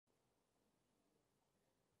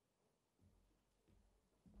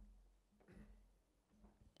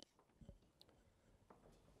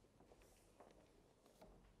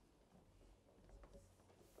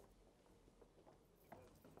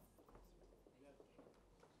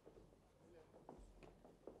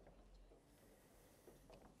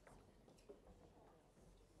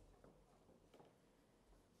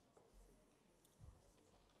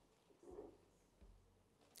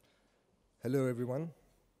Hello, everyone.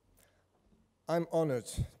 I'm honored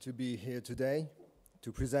to be here today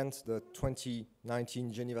to present the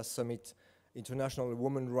 2019 Geneva Summit International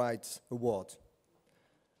Women's Rights Award.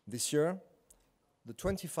 This year, the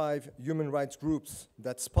 25 human rights groups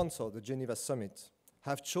that sponsor the Geneva Summit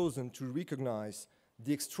have chosen to recognize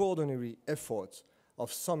the extraordinary effort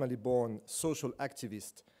of Somali-born social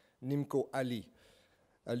activist Nimco Ali,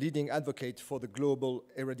 a leading advocate for the global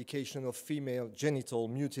eradication of female genital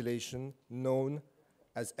mutilation known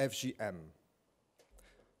as FGM.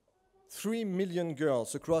 3 million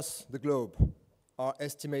girls across the globe are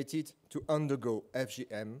estimated to undergo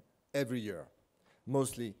FGM every year,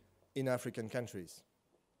 mostly in African countries.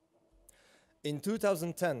 In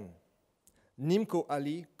 2010, Nimco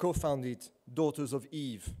Ali co-founded Daughters of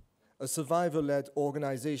Eve, a survivor-led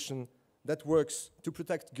organization that works to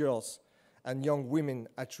protect girls and young women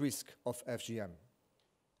at risk of FGM.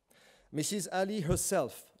 Mrs. Ali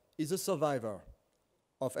herself is a survivor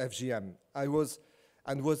of FGM.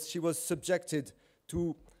 She was subjected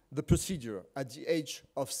to the procedure at the age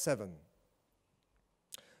of 7.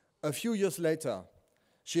 A few years later,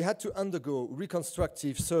 she had to undergo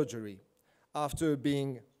reconstructive surgery after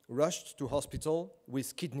being rushed to hospital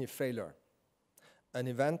with kidney failure, an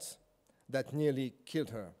event that nearly killed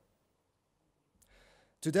her.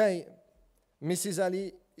 Today, Mrs.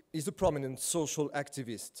 Ali is a prominent social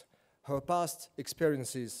activist. Her past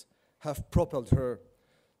experiences have propelled her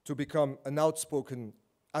to become an outspoken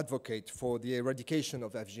advocate for the eradication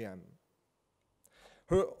of FGM.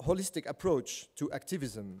 Her holistic approach to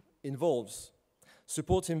activism involves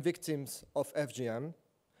supporting victims of FGM,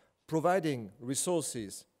 providing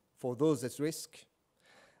resources for those at risk,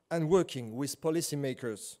 and working with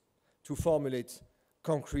policymakers to formulate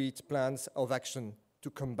concrete plans of action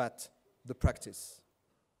to combat the practice.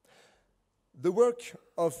 The work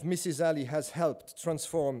of Mrs. Ali has helped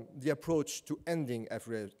transform the approach to ending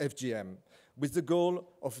FGM with the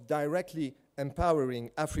goal of directly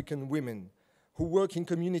empowering African women who work in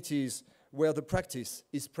communities where the practice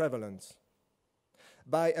is prevalent.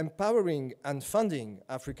 By empowering and funding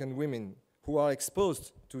African women who are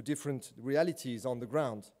exposed to different realities on the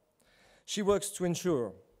ground, she works to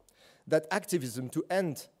ensure that activism to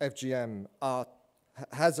end FGM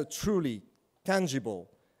has a truly tangible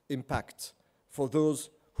impact for those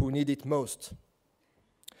who need it most.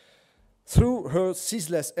 Through her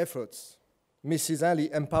ceaseless efforts, Mrs. Ali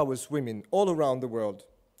empowers women all around the world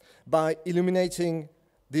by illuminating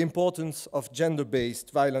the importance of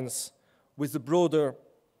gender-based violence with the broader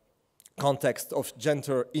context of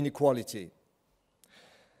gender inequality.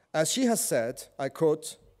 As she has said, I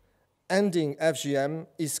quote, "Ending FGM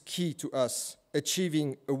is key to us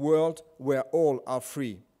achieving a world where all are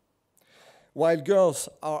free. While girls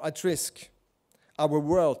are at risk, our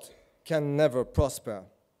world can never prosper."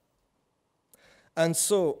 And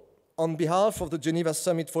so, on behalf of the Geneva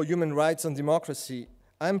Summit for Human Rights and Democracy,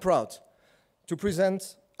 I'm proud to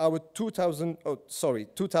present our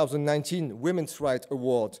 2019 Women's Rights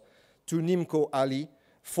Award to Nimco Ali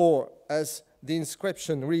for, as the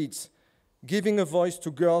inscription reads, giving a voice to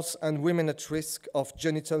girls and women at risk of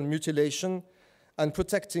genital mutilation and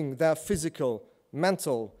protecting their physical,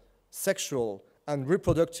 mental, sexual, and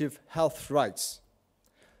reproductive health rights.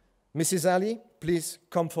 Mrs. Ali, please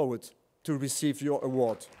come forward to receive your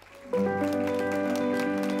award.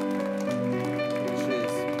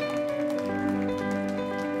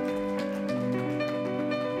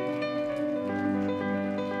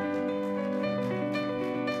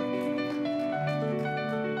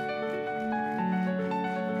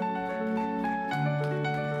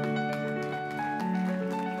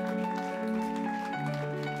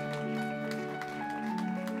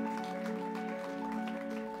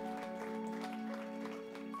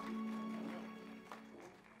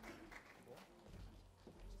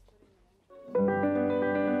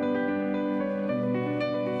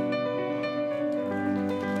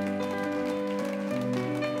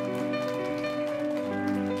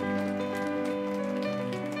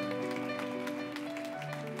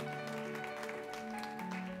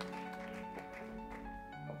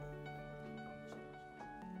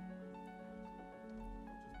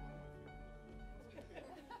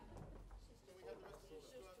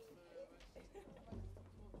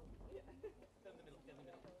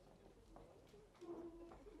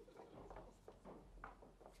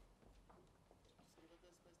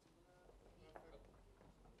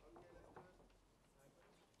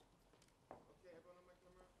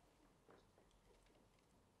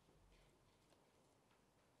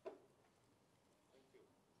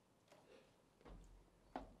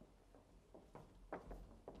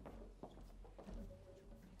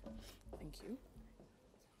 Thank you.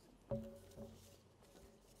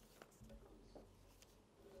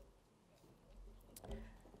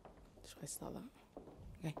 I start that?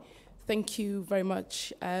 Okay. Thank you very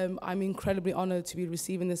much. I'm incredibly honored to be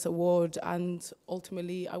receiving this award, and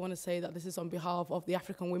ultimately I want to say that this is on behalf of the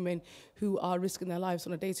African women who are risking their lives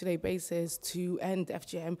on a day-to-day basis to end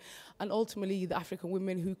FGM, and ultimately the African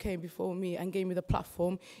women who came before me and gave me the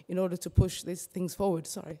platform in order to push these things forward.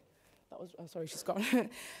 Sorry, sorry, she's gone.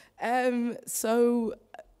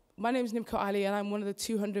 My name is Nimco Ali, and I'm one of the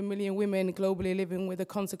 200 million women globally living with the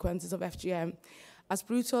consequences of FGM. As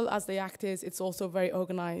brutal as the act is, it's also very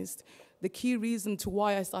organized. The key reason to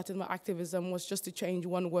why I started my activism was just to change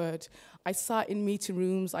one word. I sat in meeting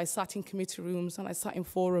rooms, I sat in committee rooms, and I sat in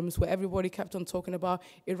forums where everybody kept on talking about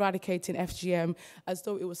eradicating FGM as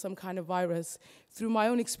though it was some kind of virus. Through my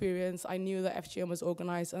own experience, I knew that FGM was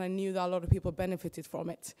organized, and I knew that a lot of people benefited from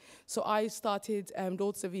it. So I started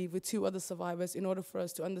Daughters of Eve with 2 other survivors in order for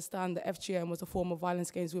us to understand that FGM was a form of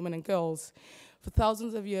violence against women and girls. For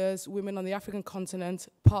thousands of years, women on the African continent,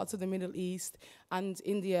 parts of the Middle East, and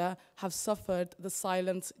India have suffered the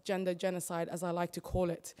silent gender genocide, as I like to call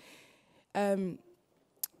it. In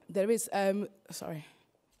the Middle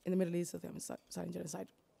East, silent genocide.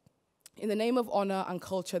 In the name of honor and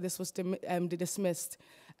culture, this was dismissed.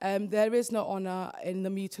 There is no honor in the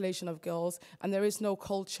mutilation of girls, and there is no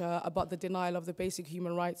culture about the denial of the basic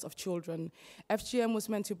human rights of children. FGM was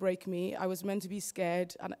meant to break me. I was meant to be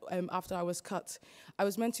scared and, after I was cut. I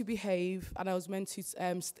was meant to behave, and I was meant to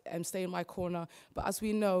stay in my corner. But as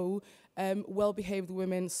we know, well-behaved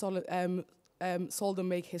women seldom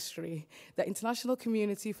make history. The international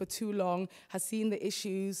community for too long has seen the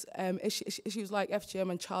issues like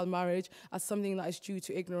FGM and child marriage as something that is due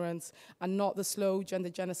to ignorance and not the slow gender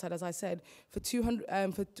genocide, as I said. For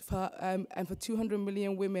 200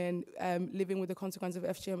 million women living with the consequence of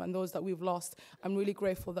FGM and those that we've lost, I'm really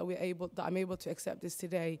grateful that I'm able to accept this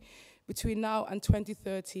today. Between now and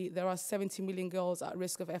 2030, there are 70 million girls at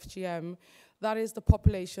risk of FGM. That is the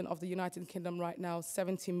population of the United Kingdom right now,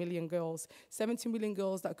 70 million girls. 70 million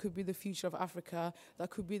girls that could be the future of Africa,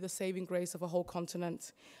 that could be the saving grace of a whole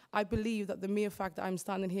continent. I believe that the mere fact that I'm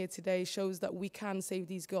standing here today shows that we can save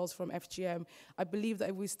these girls from FGM. I believe that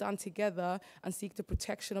if we stand together and seek the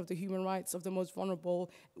protection of the human rights of the most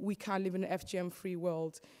vulnerable, we can live in an FGM-free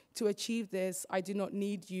world. To achieve this, I do not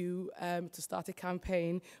need you to start a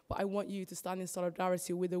campaign, but I want you to stand in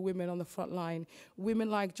solidarity with the women on the front line.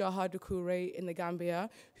 Women like Jaha Doucouré in the Gambia,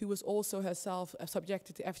 who was also herself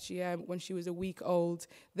subjected to FGM when she was a week old,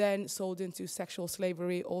 then sold into sexual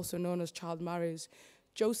slavery, also known as child marriage.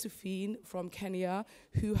 Josephine from Kenya,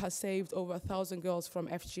 who has saved over 1,000 girls from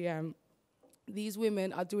FGM. These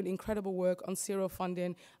women are doing incredible work on zero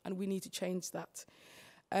funding, and we need to change that.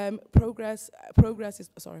 Progress is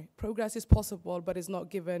possible, but it's not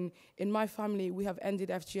given. In my family, we have ended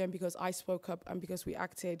FGM because I spoke up and because we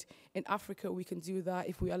acted. In Africa, we can do that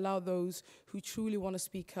if we allow those who truly want to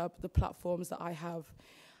speak up the platforms that I have.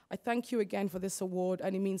 I thank you again for this award,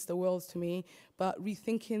 and it means the world to me, but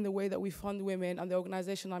rethinking the way that we fund women, and the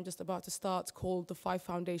organization I'm just about to start called the 5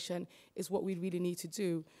 Foundation is what we really need to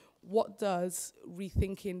do. What does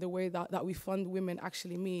rethinking the way that we fund women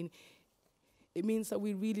actually mean? It means that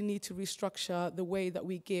we really need to restructure the way that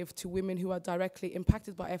we give to women who are directly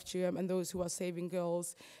impacted by FGM and those who are saving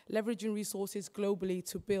girls, leveraging resources globally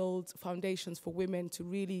to build foundations for women to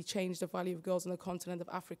really change the value of girls on the continent of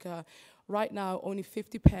Africa. Right now, only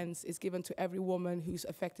 50 pence is given to every woman who's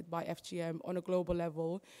affected by FGM on a global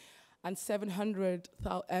level, and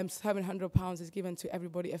 £700 is given to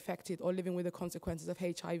everybody affected or living with the consequences of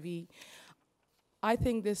HIV. I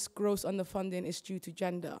think this gross underfunding is due to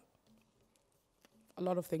gender. A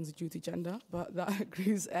lot of things are due to gender, but that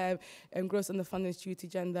gross underfunding is due to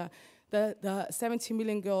gender. The 70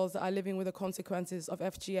 million girls that are living with the consequences of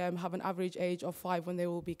FGM have an average age of 5 when they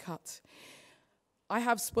will be cut. I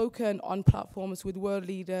have spoken on platforms with world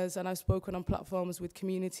leaders, and I've spoken on platforms with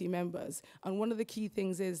community members. And one of the key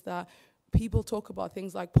things is that people talk about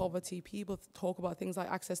things like poverty, people talk about things like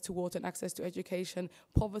access to water and access to education.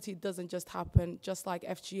 Poverty doesn't just happen, just like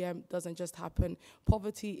FGM doesn't just happen.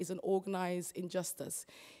 Poverty is an organized injustice.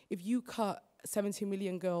 If you cut 70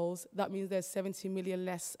 million girls, that means there's 70 million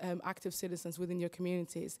less active citizens within your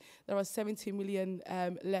communities. There are 70 million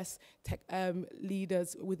less tech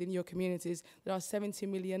leaders within your communities. There are 70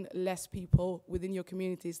 million less people within your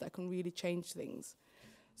communities that can really change things.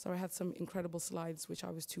 So I had some incredible slides, which I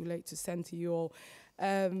was too late to send to you all.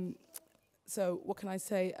 So what can I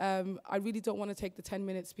say? I really don't want to take the 10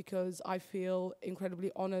 minutes because I feel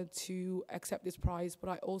incredibly honored to accept this prize, but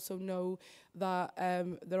I also know that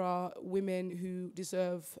there are women who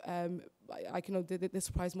deserve I can this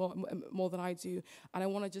prize more than I do. And I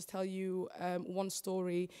want to just tell you one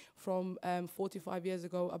story from 45 years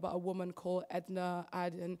ago about a woman called Edna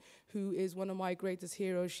Aden, who is one of my greatest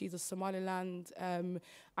heroes. She's a Somaliland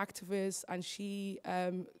activist, and she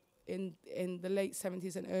in the late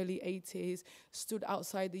 70s and early 80s, stood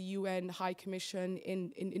outside the UN High Commission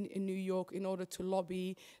in New York in order to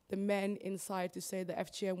lobby the men inside to say that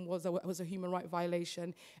FGM was a human right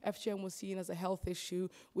violation. FGM was seen as a health issue,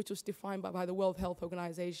 which was defined by the World Health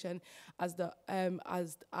Organization as the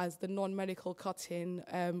non-medical cutting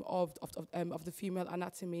of the female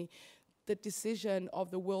anatomy. The decision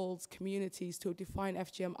of the world's communities to define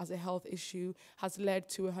FGM as a health issue has led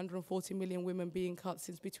to 140 million women being cut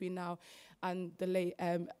since between now and the late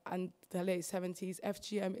 70s.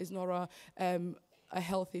 FGM is not a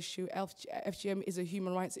health issue. FGM is a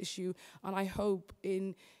human rights issue, and I hope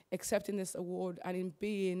in accepting this award and in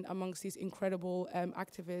being amongst these incredible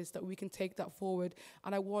activists that we can take that forward.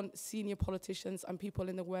 And I want senior politicians and people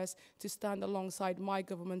in the West to stand alongside my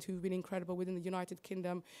government, who've been incredible within the United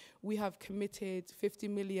Kingdom. We have committed 50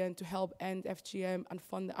 million to help end FGM and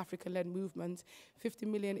fund the Africa-led movement. 50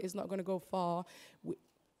 million is not going to go far.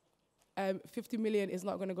 50 million is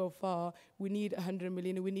not going to go far. We need 100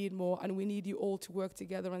 million, we need more, and we need you all to work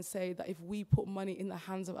together and say that if we put money in the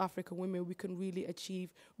hands of African women, we can really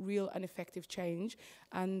achieve real and effective change.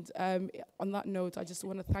 And on that note, I just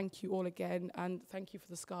want to thank you all again, and thank you for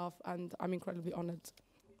the scarf, and I'm incredibly honored.